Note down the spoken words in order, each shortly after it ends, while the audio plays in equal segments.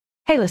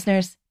Hey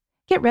listeners,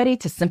 get ready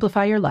to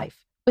simplify your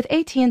life with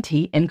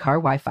AT&T in-car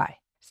Wi-Fi.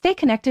 Stay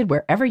connected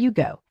wherever you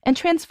go and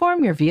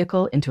transform your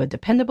vehicle into a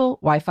dependable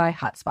Wi-Fi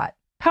hotspot.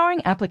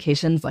 Powering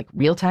applications like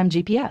real-time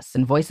GPS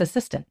and voice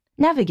assistant,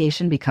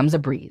 navigation becomes a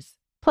breeze.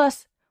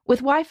 Plus,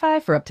 with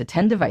Wi-Fi for up to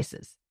 10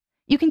 devices,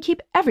 you can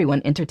keep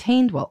everyone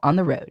entertained while on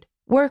the road,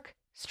 work,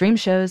 stream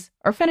shows,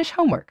 or finish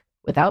homework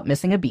without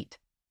missing a beat.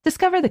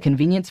 Discover the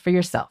convenience for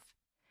yourself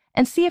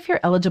and see if you're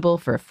eligible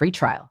for a free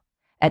trial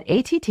at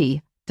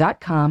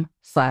att.com/in-car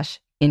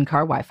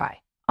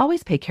Wi-Fi.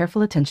 Always pay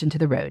careful attention to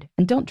the road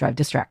and don't drive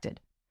distracted.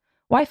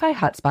 Wi-Fi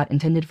hotspot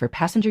intended for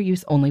passenger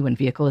use only when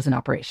vehicle is in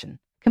operation.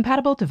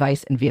 Compatible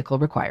device and vehicle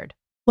required.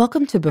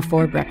 Welcome to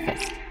Before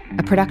Breakfast,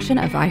 a production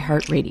of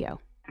iHeartRadio.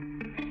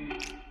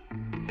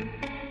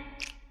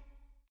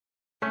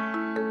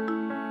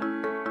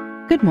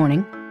 Good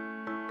morning.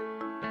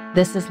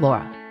 This is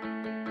Laura.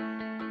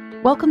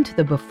 Welcome to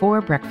the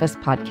Before Breakfast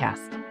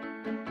podcast.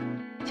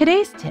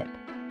 Today's tip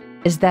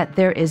is that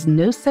there is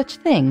no such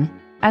thing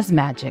as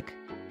magic.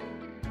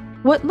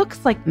 What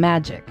looks like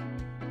magic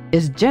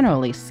is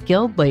generally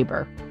skilled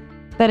labor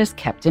that is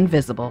kept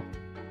invisible.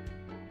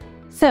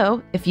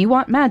 So, if you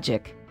want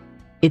magic,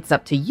 it's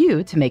up to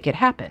you to make it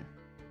happen.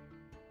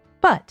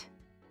 But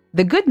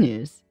the good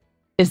news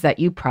is that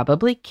you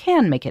probably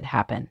can make it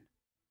happen.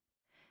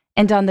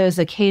 And on those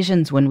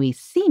occasions when we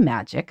see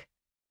magic,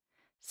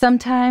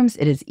 sometimes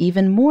it is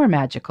even more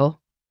magical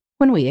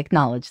when we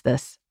acknowledge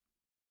this.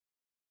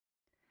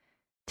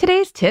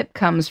 Today's tip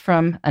comes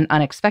from an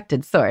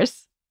unexpected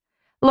source.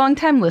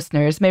 Longtime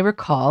listeners may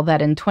recall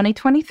that in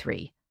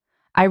 2023,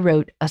 I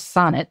wrote a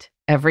sonnet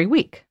every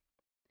week.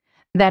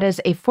 That is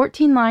a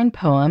 14-line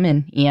poem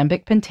in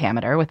iambic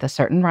pentameter with a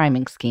certain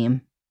rhyming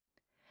scheme.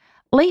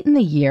 Late in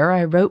the year,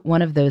 I wrote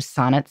one of those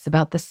sonnets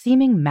about the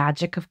seeming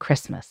magic of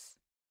Christmas,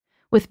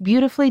 with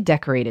beautifully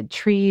decorated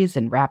trees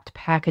and wrapped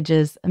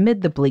packages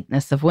amid the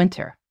bleakness of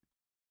winter.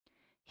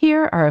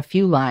 Here are a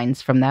few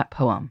lines from that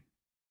poem.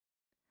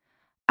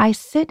 I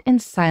sit in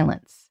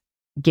silence,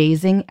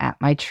 gazing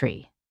at my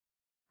tree,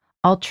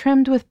 all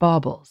trimmed with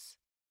baubles,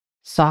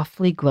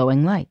 softly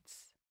glowing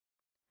lights.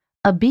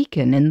 A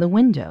beacon in the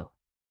window,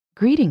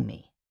 greeting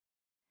me,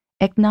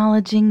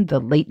 acknowledging the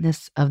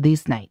lateness of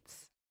these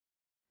nights,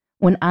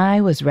 when I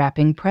was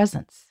wrapping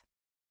presents,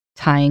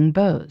 tying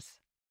bows.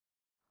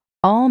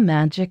 All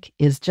magic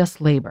is just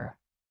labor,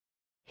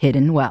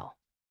 hidden well.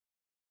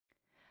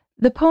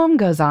 The poem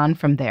goes on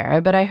from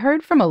there, but I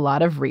heard from a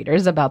lot of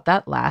readers about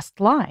that last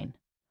line.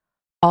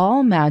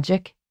 All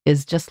magic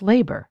is just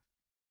labor,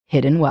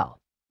 hidden well.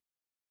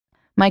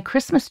 My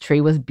Christmas tree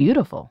was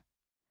beautiful,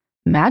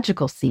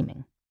 magical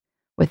seeming,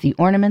 with the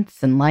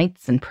ornaments and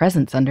lights and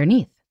presents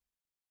underneath.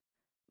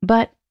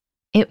 But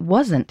it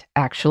wasn't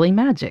actually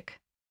magic.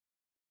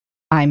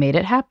 I made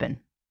it happen.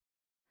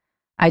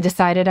 I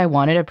decided I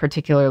wanted a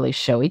particularly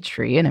showy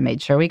tree, and I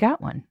made sure we got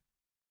one.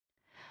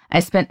 I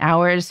spent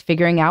hours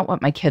figuring out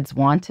what my kids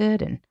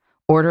wanted and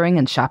ordering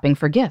and shopping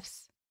for gifts.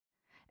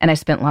 And I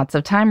spent lots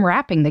of time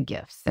wrapping the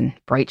gifts in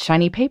bright,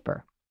 shiny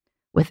paper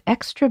with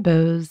extra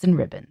bows and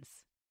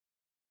ribbons.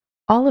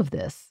 All of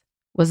this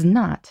was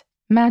not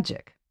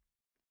magic.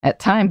 At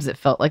times, it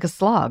felt like a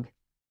slog.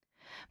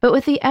 But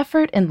with the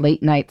effort and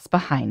late nights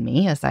behind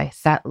me as I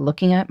sat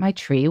looking at my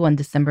tree one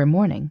December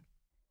morning,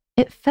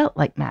 it felt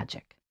like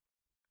magic.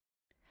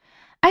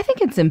 I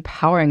think it's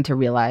empowering to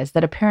realize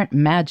that apparent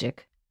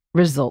magic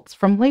results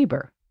from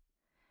labor,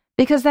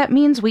 because that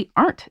means we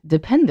aren't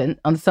dependent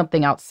on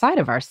something outside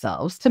of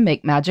ourselves to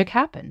make magic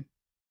happen.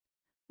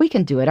 We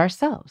can do it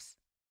ourselves.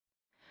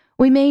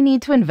 We may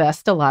need to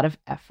invest a lot of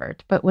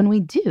effort, but when we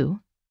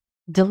do,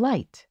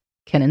 delight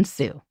can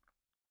ensue.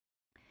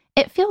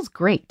 It feels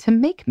great to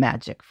make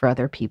magic for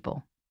other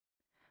people,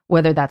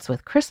 whether that's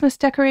with Christmas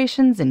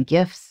decorations and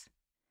gifts,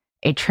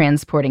 a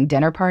transporting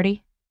dinner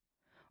party,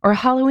 or a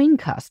Halloween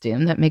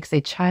costume that makes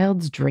a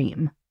child's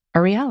dream a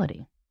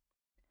reality.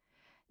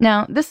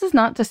 Now, this is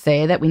not to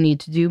say that we need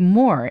to do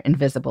more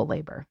invisible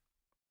labor.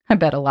 I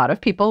bet a lot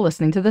of people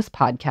listening to this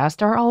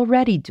podcast are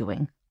already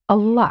doing a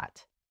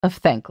lot of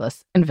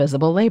thankless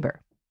invisible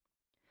labor.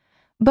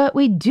 But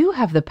we do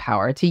have the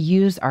power to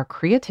use our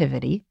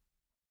creativity,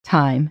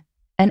 time,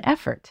 and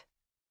effort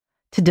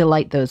to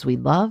delight those we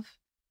love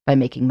by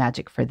making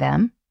magic for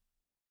them,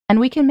 and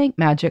we can make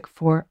magic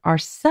for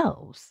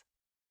ourselves,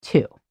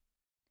 too.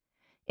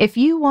 If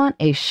you want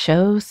a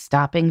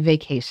show-stopping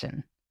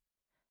vacation,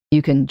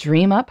 you can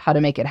dream up how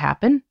to make it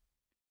happen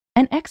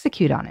and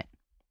execute on it.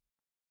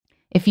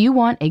 If you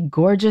want a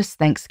gorgeous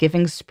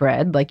Thanksgiving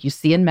spread like you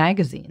see in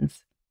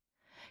magazines,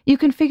 you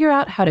can figure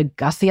out how to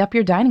gussy up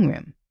your dining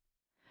room,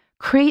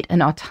 create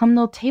an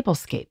autumnal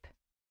tablescape,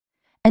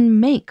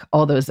 and make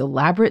all those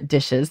elaborate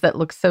dishes that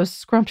look so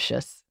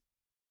scrumptious.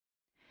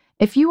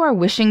 If you are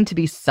wishing to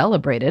be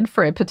celebrated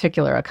for a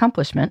particular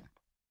accomplishment,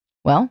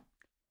 well,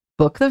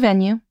 book the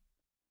venue,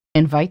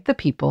 invite the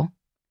people,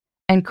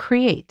 and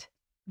create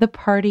the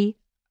party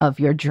of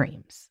your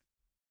dreams.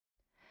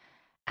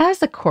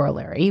 As a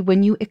corollary,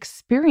 when you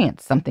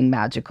experience something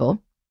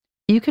magical,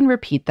 you can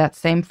repeat that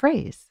same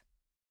phrase.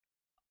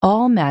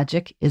 All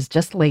magic is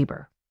just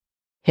labor,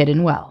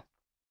 hidden well.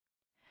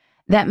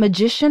 That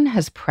magician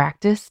has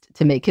practiced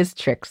to make his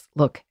tricks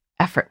look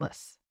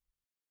effortless.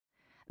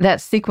 That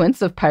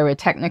sequence of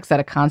pyrotechnics at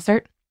a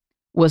concert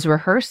was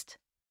rehearsed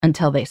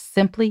until they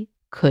simply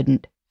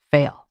couldn't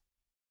fail.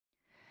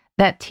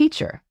 That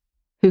teacher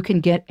who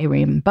can get a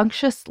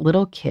rambunctious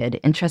little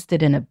kid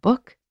interested in a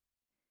book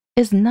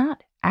is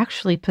not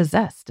actually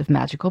possessed of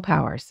magical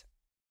powers.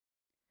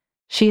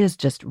 She is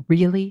just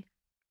really,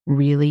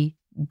 really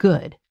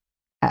good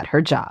at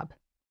her job.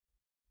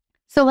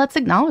 So let's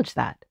acknowledge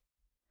that.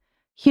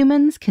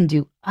 Humans can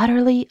do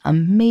utterly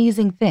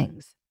amazing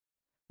things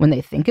when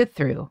they think it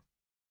through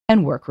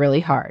and work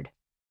really hard.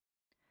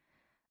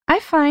 I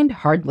find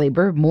hard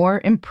labor more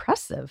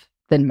impressive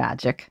than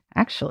magic,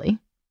 actually.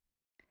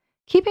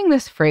 Keeping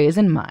this phrase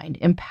in mind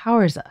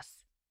empowers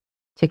us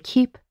to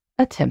keep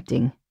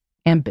attempting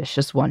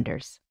ambitious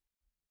wonders.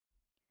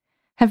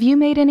 Have you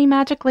made any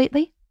magic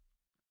lately?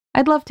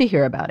 I'd love to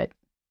hear about it.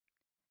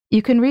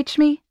 You can reach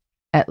me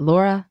at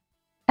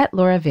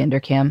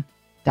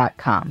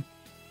laura@lauravanderkam.com.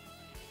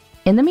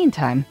 In the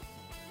meantime,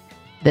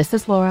 this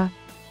is Laura.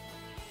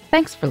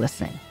 Thanks for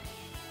listening.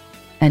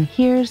 And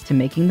here's to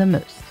making the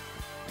most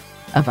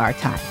of our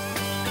time.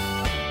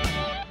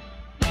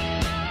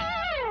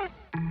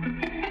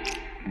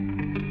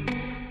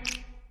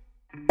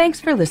 Thanks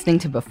for listening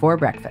to Before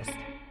Breakfast.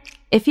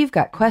 If you've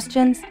got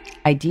questions,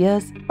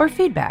 ideas, or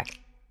feedback,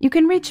 you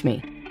can reach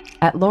me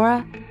at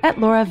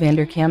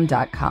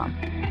laura@lauravanderkam.com.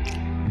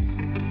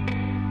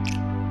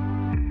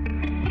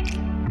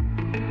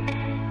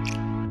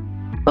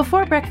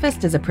 Before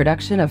Breakfast is a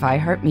production of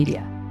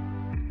iHeartMedia.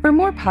 For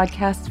more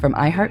podcasts from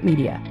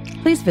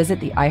iHeartMedia, please visit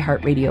the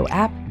iHeartRadio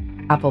app,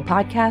 Apple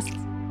Podcasts,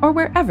 or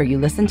wherever you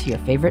listen to your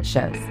favorite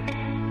shows.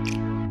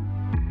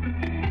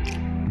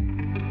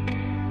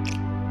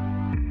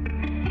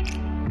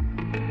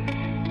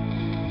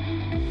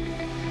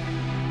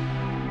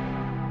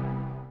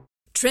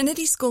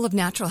 Trinity School of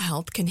Natural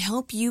Health can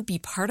help you be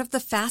part of the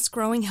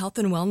fast-growing health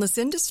and wellness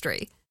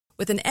industry.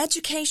 With an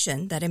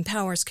education that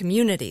empowers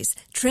communities,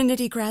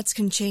 Trinity grads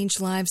can change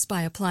lives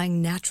by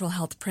applying natural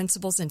health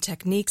principles and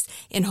techniques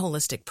in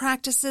holistic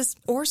practices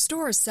or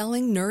stores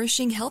selling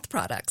nourishing health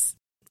products.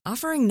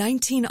 Offering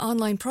 19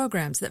 online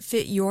programs that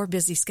fit your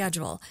busy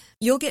schedule,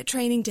 you'll get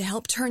training to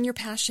help turn your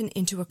passion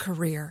into a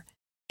career.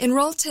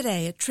 Enroll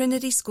today at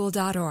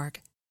trinityschool.org.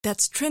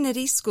 That's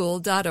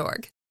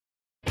trinityschool.org.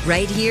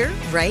 Right here,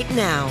 right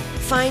now.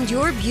 Find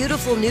your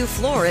beautiful new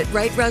floor at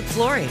Right Rug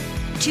Flooring.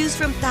 Choose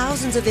from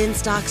thousands of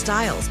in-stock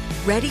styles,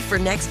 ready for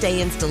next day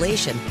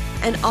installation,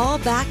 and all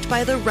backed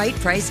by the right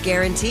price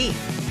guarantee.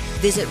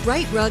 Visit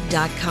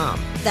rightrug.com.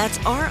 That's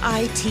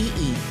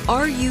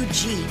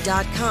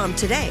RITERUG.com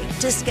today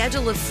to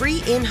schedule a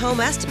free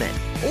in-home estimate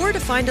or to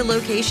find a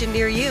location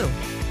near you.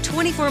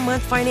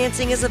 24-month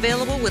financing is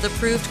available with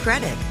approved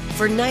credit.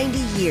 For 90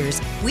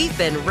 years, we've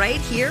been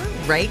right here,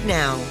 right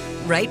now.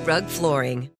 Right Rug Flooring.